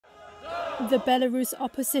The Belarus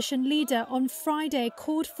opposition leader on Friday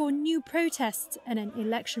called for new protests and an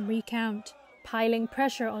election recount, piling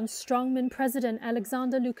pressure on strongman President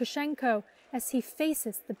Alexander Lukashenko as he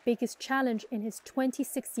faces the biggest challenge in his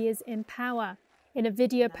 26 years in power. In a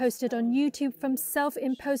video posted on YouTube from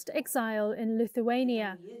self-imposed exile in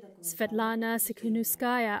Lithuania, Sviatlana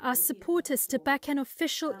Tsikhanouskaya asked supporters to back an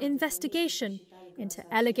official investigation into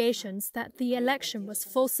allegations that the election was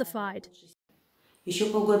falsified.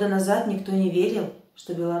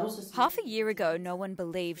 Half a year ago, no one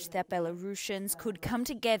believed that Belarusians could come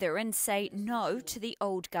together and say no to the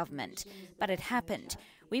old government. But it happened.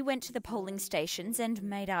 We went to the polling stations and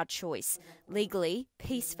made our choice, legally,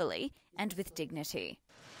 peacefully, and with dignity.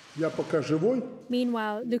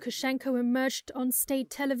 Meanwhile, Lukashenko emerged on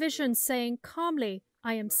state television saying calmly,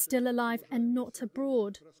 "I am still alive and not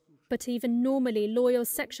abroad." But even normally loyal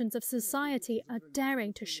sections of society are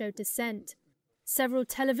daring to show dissent. Several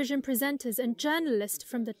television presenters and journalists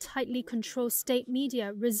from the tightly controlled state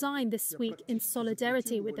media resigned this week in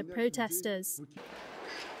solidarity with the protesters.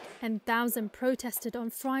 And thousands protested on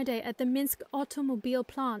Friday at the Minsk automobile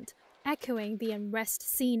plant, echoing the unrest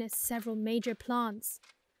seen at several major plants.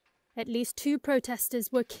 At least 2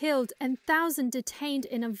 protesters were killed and thousands detained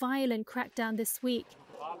in a violent crackdown this week.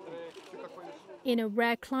 In a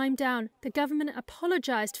rare climb down, the government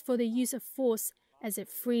apologized for the use of force as it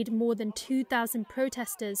freed more than 2,000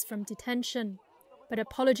 protesters from detention. But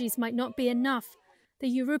apologies might not be enough. The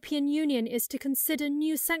European Union is to consider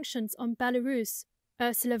new sanctions on Belarus.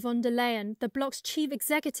 Ursula von der Leyen, the bloc's chief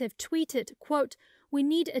executive, tweeted, quote, "We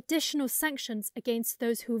need additional sanctions against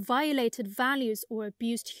those who violated values or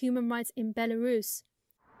abused human rights in Belarus."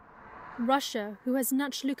 Russia, who has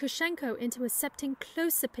nudged Lukashenko into accepting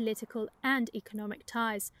closer political and economic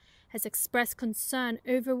ties, has expressed concern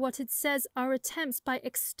over what it says are attempts by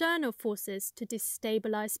external forces to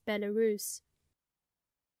destabilize Belarus.